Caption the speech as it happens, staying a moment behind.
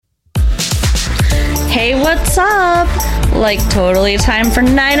Hey, what's up? Like, totally time for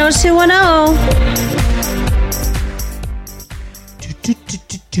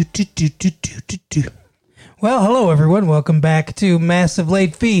 90210. Well, hello everyone. Welcome back to Massive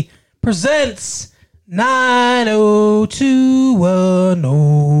Late Fee presents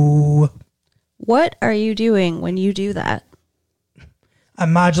 90210. What are you doing when you do that?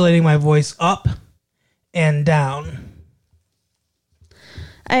 I'm modulating my voice up and down.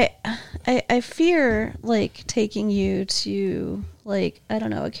 I fear, like, taking you to, like, I don't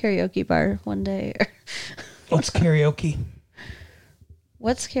know, a karaoke bar one day. What's karaoke?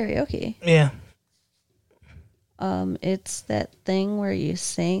 What's karaoke? Yeah. It's that thing where you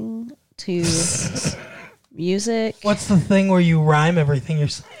sing to music. What's the thing where you rhyme everything you're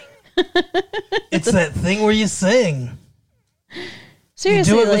saying? It's that thing where you sing.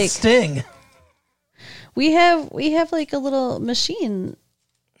 Seriously, you do it like, with Sting. we have like a little machine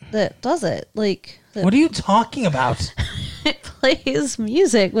that does it. Like, What are you talking about? it plays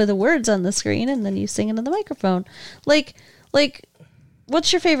music with the words on the screen, and then you sing into the microphone. Like,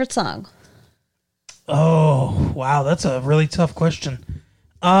 what's your favorite song? Oh, wow, that's a really tough question.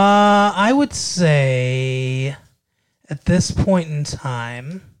 I would say at this point in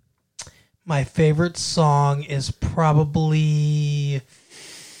time, my favorite song is probably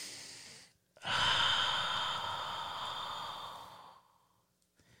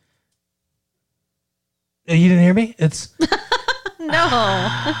You didn't hear me? It's No.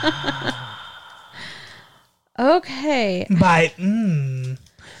 Okay. by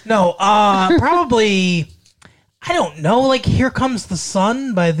No, probably I don't know, like Here Comes the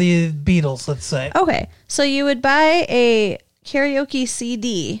Sun by the Beatles, let's say. Okay. So you would buy a karaoke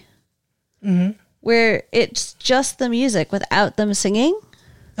CD where it's just the music without them singing,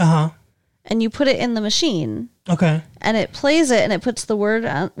 Uh-huh. and you put it in the machine, Okay. and it plays it, and it puts the words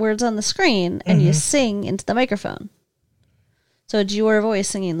on the screen, and you sing into the microphone. So it's your voice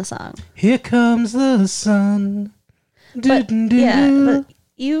singing the song. Here comes the sun. But Do-do-do. yeah, but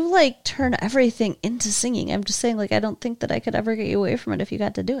you like turn everything into singing. I'm just saying, like, I don't think that I could ever get you away from it if you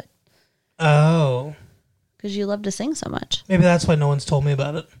got to do it, Oh. because you love to sing so much. Maybe that's why no one's told me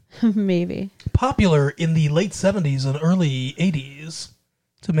about it. Maybe. Popular in the late 70s and early 80s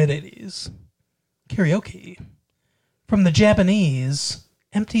to mid 80s. Karaoke. From the Japanese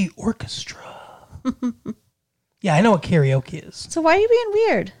Empty Orchestra. Yeah, I know what karaoke is. So why are you being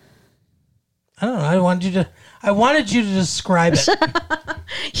weird? I don't know. I wanted you to describe it.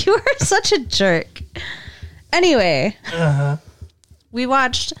 You are such a jerk. Anyway, Uh-huh. we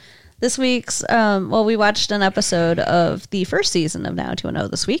watched this week's, we watched an episode of the first season of Now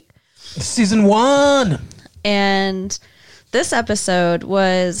 210 this week. Season 1. And this episode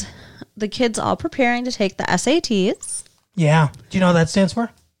was the kids all preparing to take the SATs. Yeah. Do you know what that stands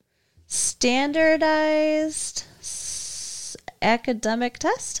for? Standardized academic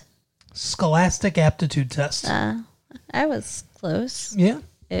test? Scholastic Aptitude Test. I was close. Yeah.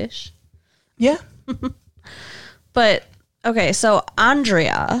 Ish. Yeah. But, okay, so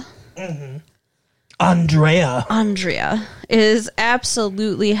Andrea is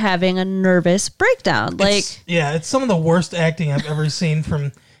absolutely having a nervous breakdown. Like, It's some of the worst acting I've ever seen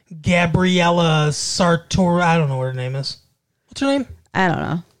from Gabriella Sartor. I don't know what her name is. What's her name? I don't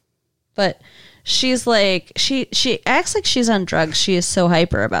know. But she's like, she acts like she's on drugs. She is so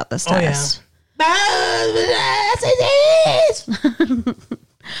hyper about this test.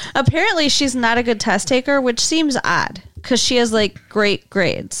 Apparently, she's not a good test taker, which seems odd because she has like great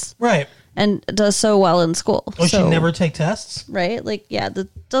grades Right. and does so well in school. Does So, she never take tests? right? Like, yeah,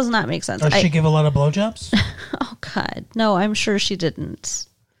 that does not make sense. Does she give a lot of blowjobs? Oh God, no! I'm sure she didn't.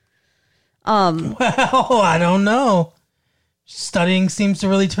 Well, I don't know. Studying seems to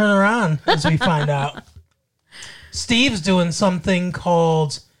really turn her on, as we find out. Steve's doing something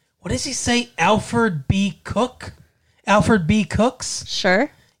called, what does he say? Alfred B. Cook? Alfred B. Cooks? Sure.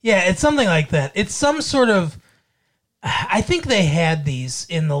 Yeah, it's something like that. It's some sort of, I think they had these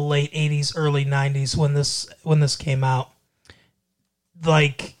in the late 80s, early 90s when this came out.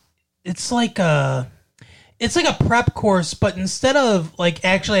 Like, it's like a prep course, but instead of like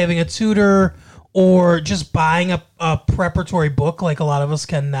actually having a tutor or just buying a preparatory book like a lot of us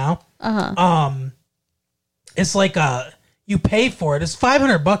can now, it's like you pay for it. It's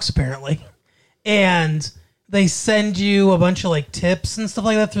 $500 apparently, and they send you a bunch of like tips and stuff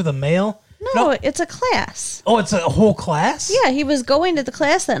like that through the mail. No, it's a class. Oh, it's a whole class? Yeah, he was going to the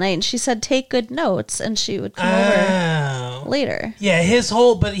class that night, and she said, take good notes, and she would come over later. Yeah,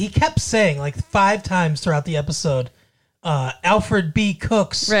 but he kept saying like 5 times throughout the episode, Alfred B.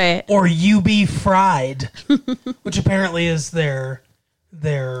 Cooks, Right. or you be fried, which apparently is their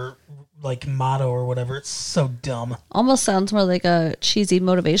like motto or whatever. It's so dumb. Almost sounds more like a cheesy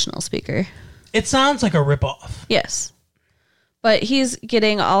motivational speaker. It sounds like a ripoff. Yes. But he's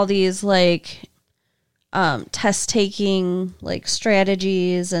getting all these like test taking like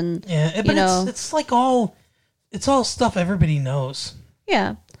strategies and but it's like all stuff everybody knows.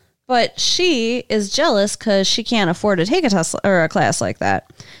 Yeah. But she is jealous because she can't afford to take a test or a class like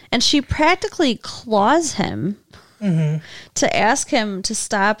that. And she practically claws him to ask him to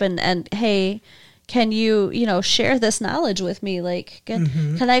stop and hey, can you, share this knowledge with me? Like,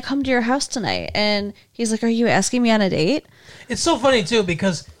 can I come to your house tonight? And he's like, are you asking me on a date? It's so funny, too,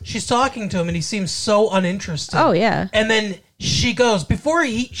 because she's talking to him and he seems so uninterested. Oh, yeah. And then she goes, before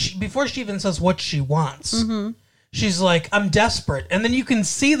she even says what she wants, she's like, I'm desperate. And then you can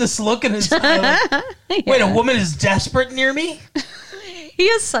see this look in his eye. Like, wait, a woman is desperate near me? He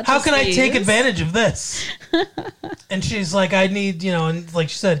is such How can I take advantage of this? And she's like, I need, and like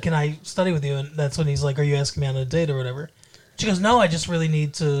she said, can I study with you? And that's when he's like, are you asking me on a date or whatever? She goes, no, I just really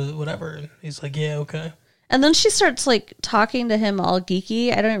need to whatever. And he's like, yeah, okay. And then she starts like talking to him all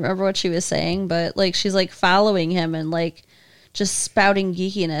geeky. I don't remember what she was saying, but like she's like following him and like just spouting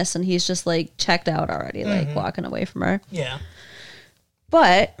geekiness, and he's just like checked out already, like walking away from her. Yeah.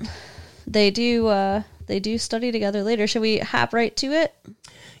 But they do study together later. Should we hop right to it?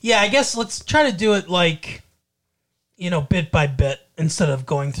 Yeah, I guess let's try to do it like, bit by bit instead of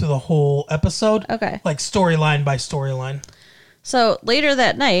going through the whole episode. Okay. Like storyline by storyline. So later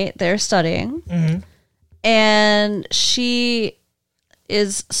that night, they're studying, and she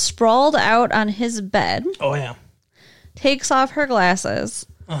is sprawled out on his bed. Oh, yeah. Takes off her glasses.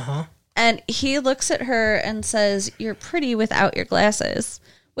 Uh-huh. And he looks at her and says, "You're pretty without your glasses,"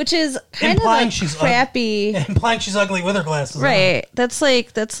 which is kind implying of a crappy. Implying she's ugly with her glasses. Right. That's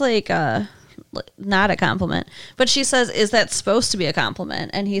like not a compliment. But she says, "Is that supposed to be a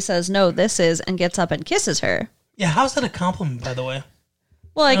compliment?" And he says, "No, this is," and gets up and kisses her. Yeah, how's that a compliment, by the way?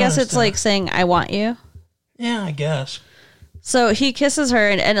 Well, I guess it's like saying, "I want you." Yeah, I guess. So he kisses her,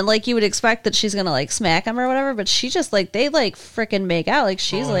 and like you would expect that she's gonna like smack him or whatever, but she just like they like freaking make out, like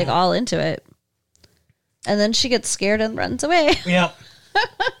she's like all into it, and then she gets scared and runs away. Yeah,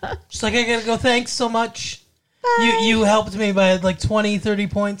 she's like, I gotta go. Thanks so much. Bye. You helped me by like 20, 30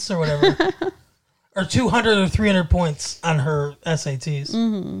 points or whatever, or 200 or 300 points on her SATs.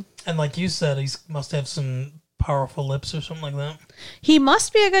 And like you said, he must have some powerful lips or something like that. He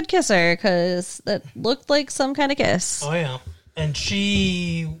must be a good kisser because that looked like some kind of kiss. Oh yeah, and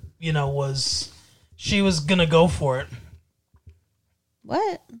she, was gonna go for it.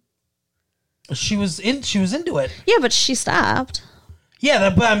 What? She was into it. Yeah, but she stopped. Yeah,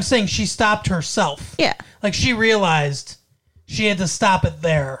 but I'm saying she stopped herself. Yeah, like she realized she had to stop it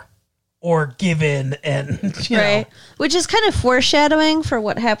there or give in, and right, which is kind of foreshadowing for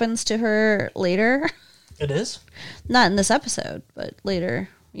what happens to her later. It is. Not in this episode, but later,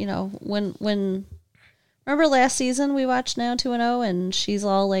 when remember last season we watched Now 2-0 and she's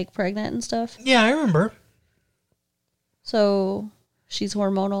all like pregnant and stuff? Yeah, I remember. So she's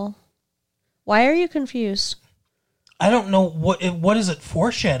hormonal. Why are you confused? I don't know what is it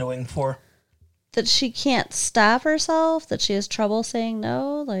foreshadowing for? That she can't stop herself, that she has trouble saying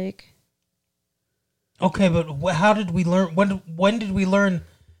no, like. Okay, but how did we learn when did we learn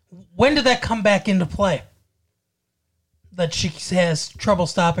when did that come back into play? That she has trouble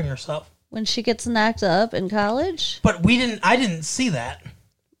stopping herself. When she gets knocked up in college? But I didn't see that.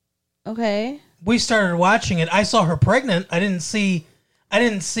 Okay. We started watching it. I saw her pregnant. I didn't see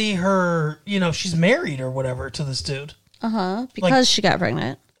her, she's married or whatever to this dude. Uh-huh. Because she got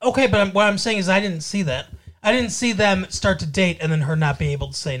pregnant. Okay, but what I'm saying is I didn't see that. I didn't see them start to date and then her not be able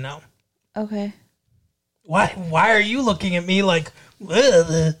to say no. Okay. Why are you looking at me like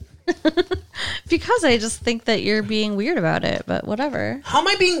ugh? Because I just think that you're being weird about it, but whatever. How am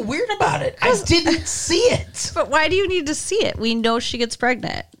I being weird about it? I didn't see it. But why do you need to see it? We know she gets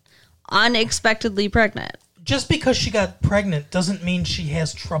pregnant. Unexpectedly pregnant. Just because she got pregnant doesn't mean she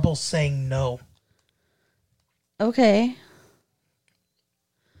has trouble saying no. Okay.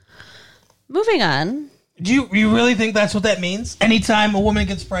 Moving on. Do you really think that's what that means? Anytime a woman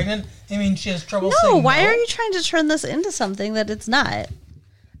gets pregnant, it means she has trouble saying no? No, why are you trying to turn this into something that it's not?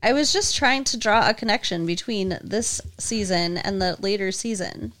 I was just trying to draw a connection between this season and the later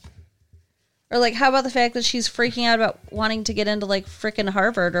season. Or, like, how about the fact that she's freaking out about wanting to get into, like, frickin'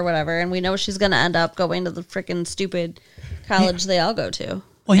 Harvard or whatever, and we know she's going to end up going to the frickin' stupid college they all go to.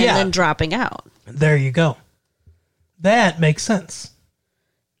 Well, yeah. And then dropping out. There you go. That makes sense.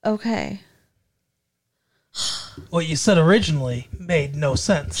 Okay. What you said originally made no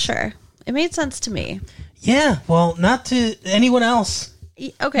sense. Sure. It made sense to me. Yeah, well, not to anyone else.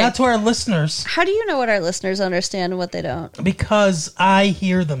 Okay. Not to our listeners. How do you know what our listeners understand and what they don't? Because I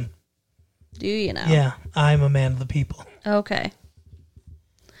hear them. Do you know? Yeah, I'm a man of the people. Okay.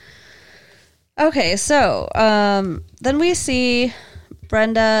 Okay, so then we see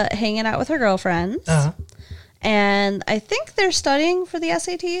Brenda hanging out with her girlfriends. Uh-huh. And I think they're studying for the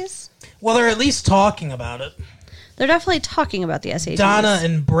SATs. Well, they're at least talking about it. They're definitely talking about the SATs. Donna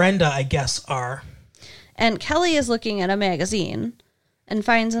and Brenda, I guess, are. And Kelly is looking at a magazine and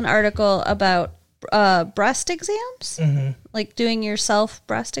finds an article about breast exams. Mm-hmm. Like doing your self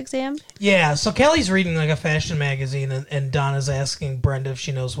breast exam. Yeah, so Kelly's reading like a fashion magazine, and Donna's asking Brenda if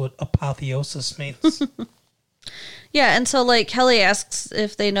she knows what apotheosis means. Yeah, and so like Kelly asks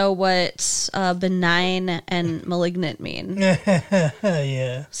if they know what benign and malignant mean.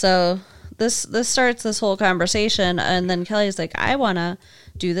 Yeah. So this starts this whole conversation, and then Kelly's like, I want to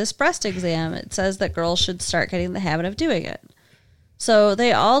do this breast exam. It says that girls should start getting the habit of doing it. So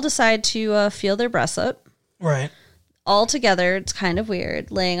they all decide to feel their breasts up. Right. All together. It's kind of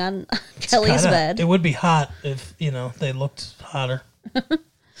weird, laying on Kelly's bed. It would be hot if, they looked hotter.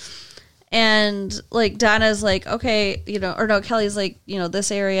 And, like, Donna's like, okay, or no, Kelly's like,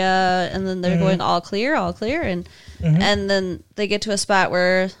 this area, and then they're going all clear. And and then they get to a spot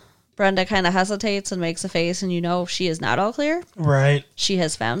where Brenda kind of hesitates and makes a face, and she is not all clear. Right. She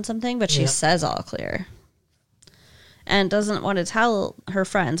has found something, but she says all clear. And doesn't want to tell her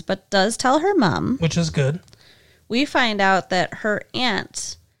friends, but does tell her mom. Which is good. We find out that her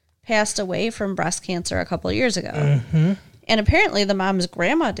aunt passed away from breast cancer a couple of years ago. Mm-hmm. And apparently the mom's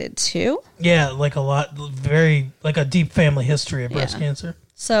grandma did too. Yeah, like a deep family history of breast cancer.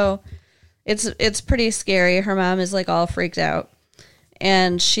 So it's pretty scary. Her mom is like all freaked out.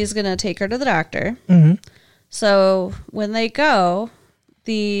 And she's going to take her to the doctor. Mm-hmm. So when they go,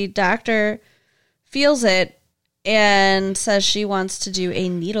 the doctor feels it and says she wants to do a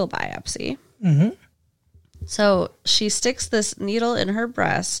needle biopsy. Mm-hmm. So she sticks this needle in her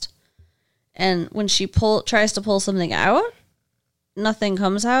breast, and when she tries to pull something out, nothing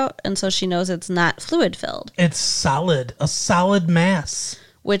comes out, and so she knows it's not fluid filled. It's solid, a solid mass.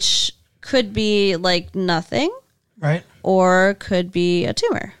 Which could be like nothing. Right. Or could be a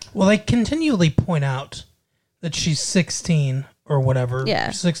tumor. Well, they continually point out that she's 16 or whatever.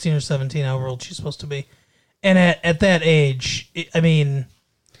 Yeah. 16 or 17, however old she's supposed to be. And at that age, it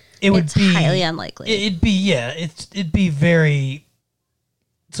would be highly unlikely. It'd be very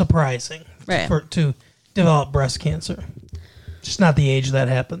surprising to develop breast cancer. Just not the age that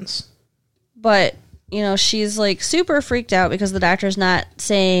happens. But, she's like super freaked out because the doctor's not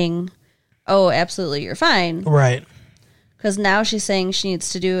saying, oh, absolutely, you're fine. Right. Because now she's saying she needs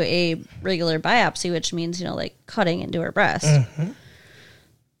to do a regular biopsy, which means, like cutting into her breast. Mm-hmm.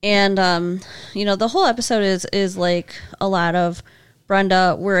 And, the whole episode is like a lot of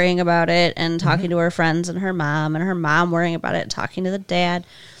Brenda worrying about it and talking to her friends and her mom worrying about it and talking to the dad.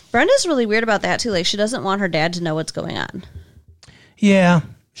 Brenda's really weird about that, too. Like, she doesn't want her dad to know what's going on. Yeah,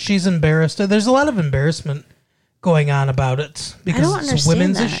 she's embarrassed. There's a lot of embarrassment going on about it because it's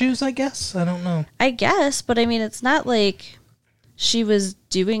women's issues, I guess. I don't know. I guess, but I mean, it's not like she was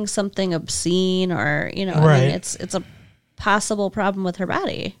doing something obscene or, right. I mean, it's a possible problem with her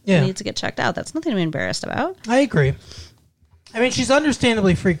body. Yeah. It needs to get checked out. That's nothing to be embarrassed about. I agree. I mean, she's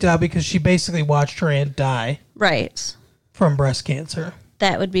understandably freaked out because she basically watched her aunt die. Right. From breast cancer.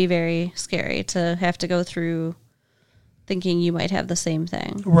 That would be very scary to have to go through thinking you might have the same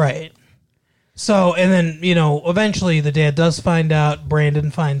thing. Right. So, and then, eventually the dad does find out,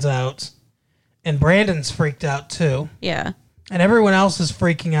 Brandon finds out, and Brandon's freaked out too. Yeah. And everyone else is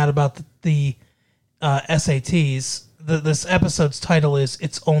freaking out about the SATs. This episode's title is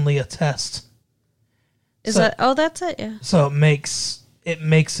 "It's Only a Test." Is that? Oh, that's it. Yeah. So it makes it,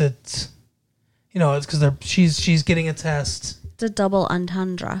 it's because she's getting a test. It's a double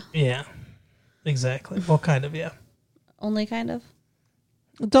entendre. Yeah, exactly. Well, kind of, yeah. Only kind of.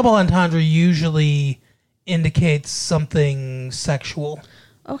 A double entendre usually indicates something sexual.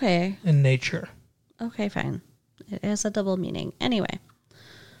 Okay. In nature. Okay, fine. It has a double meaning. Anyway,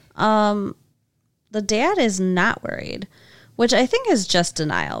 the dad is not worried, which I think is just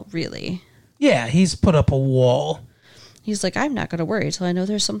denial, really. Yeah, he's put up a wall. He's like, I'm not going to worry until I know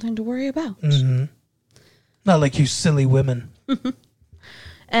there's something to worry about. Mm-hmm. Not like you silly women.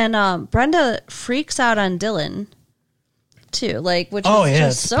 And Brenda freaks out on Dylan, too, which is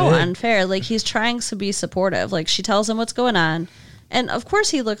just so unfair. Like, he's trying to be supportive. Like, she tells him what's going on. And, of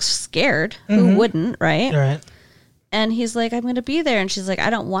course, he looks scared. Mm-hmm. Who wouldn't, right? Right. And he's like, I'm going to be there. And she's like, I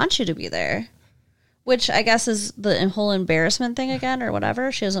don't want you to be there. Which I guess is the whole embarrassment thing again or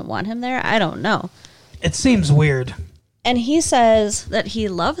whatever. She doesn't want him there. I don't know. It seems weird. And he says that he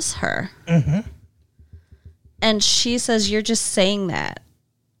loves her. Mm-hmm. And she says, "You're just saying that,"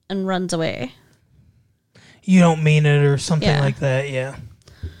 and runs away. You don't mean it or something like that, yeah.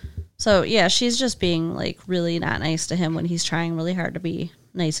 So, yeah, she's just being, like, really not nice to him when he's trying really hard to be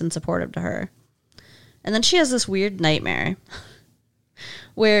nice and supportive to her. And then she has this weird nightmare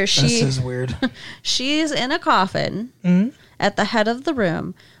where This is weird. she's in a coffin Mm-hmm. at the head of the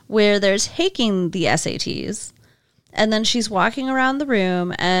room where there's taking the SATs. And then she's walking around the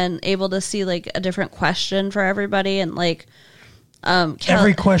room and able to see, like, a different question for everybody. And, like,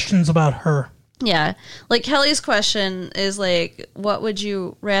 Every question's about her. yeah. Like, Kelly's question is, like, what would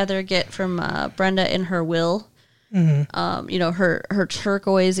you rather get from Brenda in her will? Mm-hmm. You know, her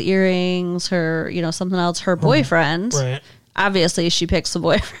turquoise earrings, her, you know, something else, her boyfriend. Right. Obviously, she picks the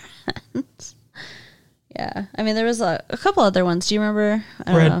boyfriend. Yeah. I mean, there was a couple other ones. Do you remember?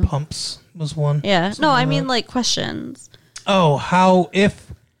 I don't Red know. pumps was one. Yeah. No, I mean, that. like, questions. Oh, how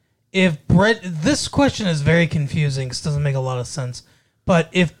if this question is very confusing because it doesn't make a lot of sense. But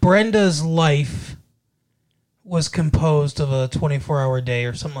if Brenda's life was composed of a 24-hour day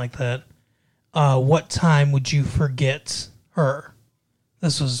or something like that, what time would you forget her?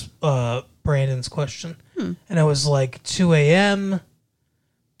 This was Brandon's question. And it was like 2 a.m.,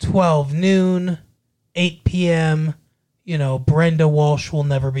 12 noon, 8 p.m., you know, Brenda Walsh will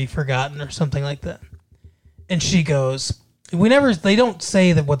never be forgotten or something like that. And she goes, they don't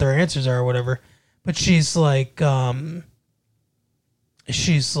say that what their answers are or whatever, but she's like, oh,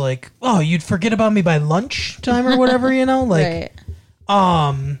 you'd forget about me by lunchtime or whatever, you know? Like,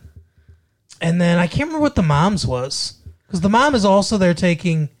 Right. and then I can't remember what the mom's was because the mom is also there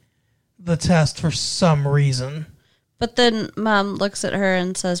taking the test for some reason. But then Mom looks at her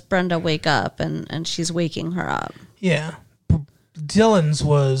and says, "Brenda, wake up," and she's waking her up. Yeah. Dylan's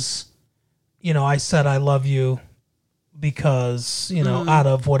was, you know, I said I love you because, you know, out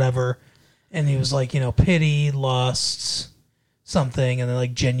of whatever. And he was like, you know, pity, lust, something, and then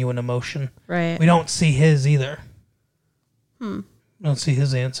like genuine emotion. Right. We don't see his either. We don't see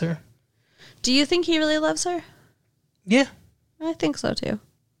his answer. Do you think he really loves her? Yeah. I think so, too.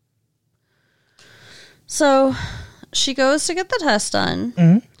 So she goes to get the test done.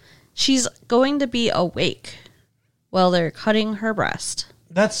 Mm-hmm. She's going to be awake while they're cutting her breast.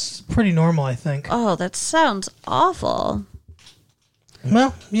 That's pretty normal, I think. Oh, that sounds awful.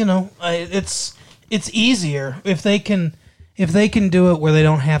 Well, you know, it's easier if they can do it where they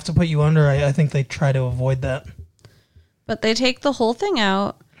don't have to put you under. I think they try to avoid that. But they take the whole thing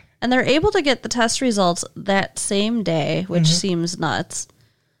out, and they're able to get the test results that same day, which seems nuts.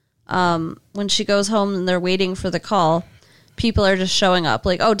 When she goes home and they're waiting for the call, people are just showing up.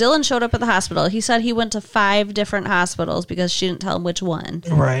 Like, oh, Dylan showed up at the hospital. He said he went to 5 different hospitals because she didn't tell him which one.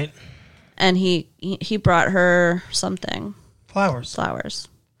 Right. And he brought her something. Flowers.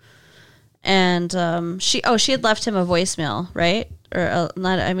 And she had left him a voicemail, right? Or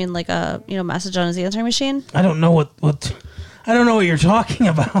like a message on his answering machine. I don't know what I don't know what you're talking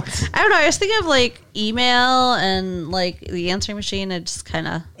about. I don't know. I was thinking of like email and like the answering machine. It just kind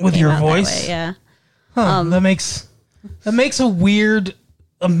of With your voice? Yeah. Huh, that makes a weird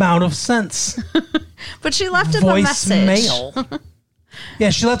amount of sense. But she left him a message Voicemail. Yeah,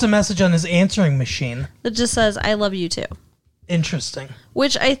 she left a message on his answering machine. that just says, "I love you too," Interesting.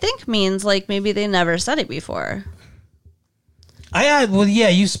 which I think means like maybe they never said it before.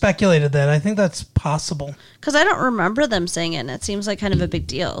 You speculated that. I think that's possible. Because I don't remember them saying it, and it seems like kind of a big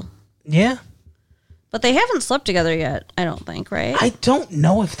deal. Yeah. But they haven't slept together yet, I don't think, right? I don't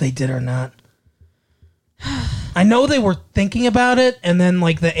know if they did or not. I know they were thinking about it, and then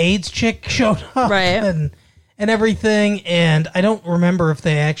like the AIDS chick showed up, Right. and everything, and I don't remember if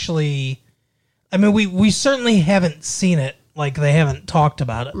they actually. I mean, we certainly haven't seen it. Like they haven't talked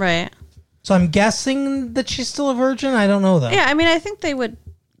about it, Right. so I'm guessing that she's still a virgin. I don't know though. Yeah, I mean, I think they would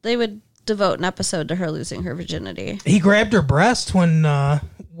devote an episode to her losing her virginity. He grabbed her breast when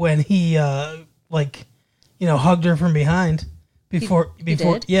he hugged her from behind before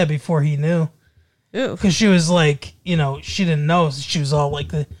did? before he knew. Ooh. Because she was like, she didn't know. So she was all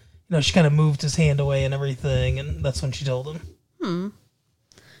like she kind of moved his hand away and everything, and that's when she told him.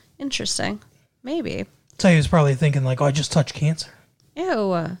 Interesting. Maybe. So he was probably thinking like, oh, I just touched cancer.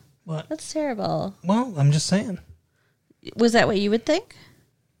 Ew. What? That's terrible. Well, I'm just saying. Was that what you would think?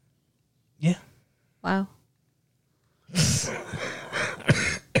 Yeah. Wow.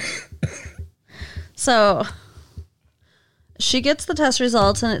 So she gets the test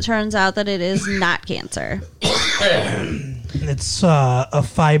results, and it turns out that it is not cancer. It's a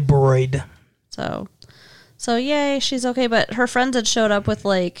fibroid. So yay, she's okay. But her friends had showed up with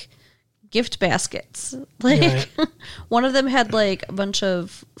like gift baskets. Like one of them had like a bunch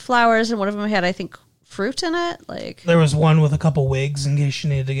of flowers and one of them had, I think, fruit in it. Like there was one with a couple wigs in case she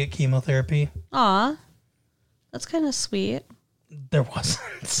needed to get chemotherapy. Aw. That's kind of sweet. There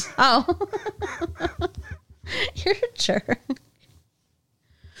wasn't. Oh. You're a jerk.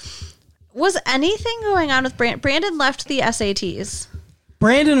 Was anything going on with Brandon left the SATs.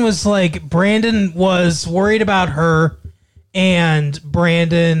 Brandon was worried about her, and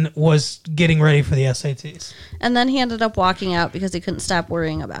Brandon was getting ready for the SATs. And then he ended up walking out because he couldn't stop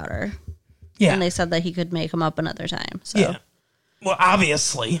worrying about her. Yeah. And they said that he could make him up another time. So. Yeah. Well,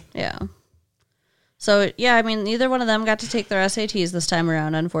 obviously. Yeah. So, yeah, I mean, neither one of them got to take their SATs this time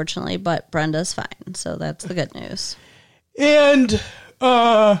around, unfortunately, but Brenda's fine. So that's the good news. And,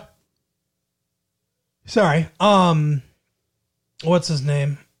 what's his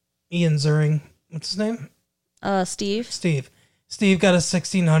name? Ian Ziering. What's his name? Steve. Steve got a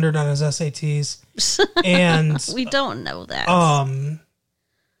 1600 on his SATs. And we don't know that.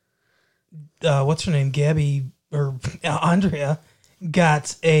 What's her name? Gabby or Andrea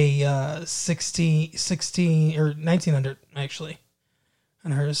got a 16 or 1900 actually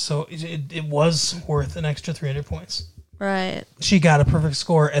on hers. So it was worth an extra 300 points. Right. She got a perfect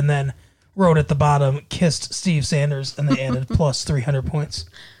score and then wrote at the bottom, kissed Steve Sanders, and they added plus 300 points.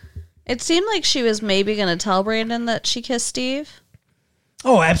 It seemed like she was maybe going to tell Brandon that she kissed Steve.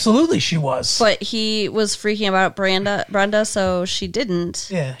 Oh, absolutely she was. But he was freaking about Brenda, so she didn't.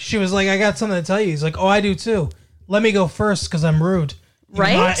 Yeah, she was like, I got something to tell you. He's like, oh, I do too. Let me go first because I'm rude.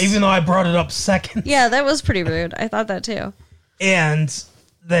 Even though I brought it up second. Yeah, that was pretty rude. I thought that too. And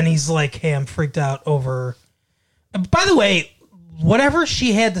then he's like, hey, I'm freaked out over... By the way, whatever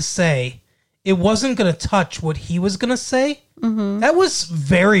she had to say, it wasn't going to touch what he was going to say. Mm-hmm. That was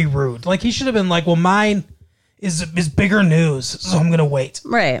very rude. Like, he should have been like, well, mine is bigger news, so I'm going to wait.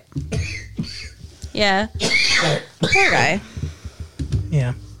 Right. Yeah. Poor guy.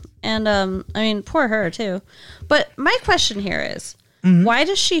 Yeah. And, I mean, poor her, too. But my question here is, why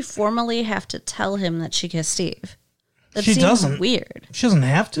does she formally have to tell him that she kissed Steve? That she seems doesn't. Weird. She doesn't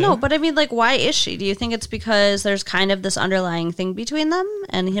have to. No, but I mean, like, why is she? Do you think it's because there's kind of this underlying thing between them,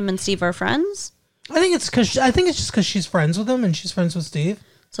 and him and Steve are friends? I think it's just because she's friends with him and she's friends with Steve.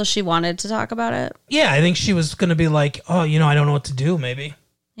 So she wanted to talk about it? Yeah, I think she was going to be like, oh, I don't know what to do, maybe.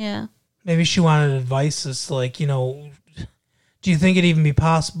 Yeah. Maybe she wanted advice as to, like, do you think it'd even be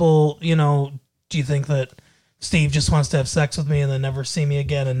possible, do you think that Steve just wants to have sex with me and then never see me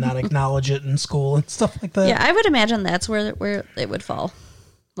again and not acknowledge it in school and stuff like that? Yeah, I would imagine that's where it would fall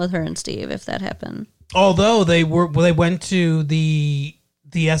with her and Steve if that happened. Although they went to the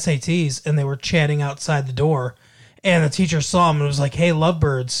SATs and they were chatting outside the door, and the teacher saw them and was like, "Hey,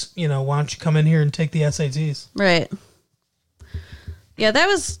 lovebirds, why don't you come in here and take the SATs?" Right. Yeah, that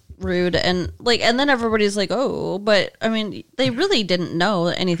was rude, and then everybody's like, "Oh," but I mean, they really didn't know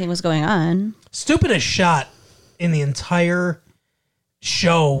that anything was going on. Stupidest shot in the entire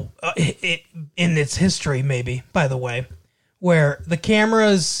show, in its history, maybe. By the way, where the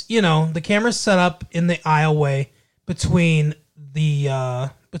cameras set up in the aisleway between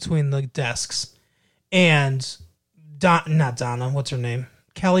the desks, and not Donna, what's her name?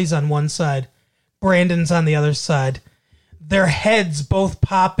 Kelly's on one side, Brandon's on the other side. Their heads both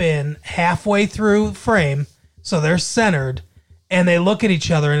pop in halfway through frame, so they're centered, and they look at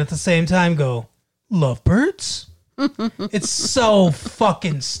each other and at the same time go, "Lovebirds?" It's so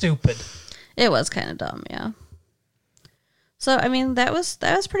fucking stupid. It was kind of dumb, yeah. So, I mean, that was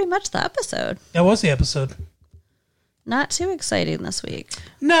pretty much the episode. That was the episode. Not too exciting this week.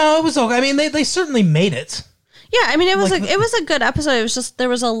 No, it was okay. I mean, they certainly made it. Yeah, I mean, it was a good episode. It was just there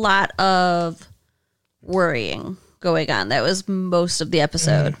was a lot of worrying going on. That was most of the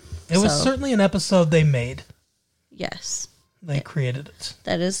episode. It was certainly an episode they made. Yes, they created it.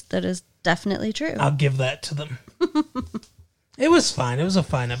 That is definitely true. I'll give that to them. It was fine. It was a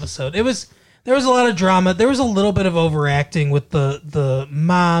fine episode. There was a lot of drama. There was a little bit of overacting with the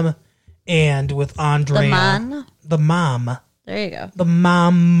mom and with Andrea. The mom. There you go. The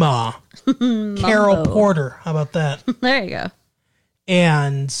mama. Carol Porter. How about that? There you go.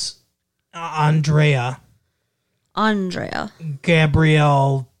 And Andrea.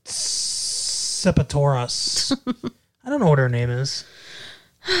 Gabrielle Sepatoris. I don't know what her name is.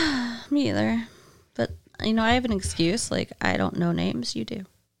 Me either. But, I have an excuse. Like, I don't know names. You do.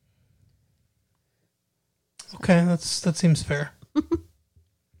 Okay, that seems fair.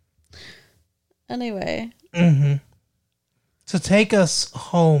 Anyway. Mm-hmm. So take us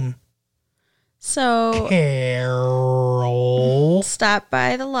home. So Carol. Stop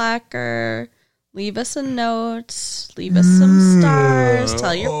by the locker. Leave us a note. Leave us some stars.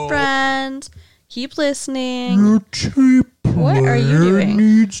 Tell your friends. Keep listening. Your tape What are you doing?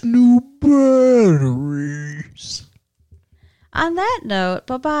 Needs new batteries. On that note,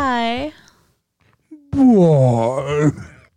 bye-bye. Bye.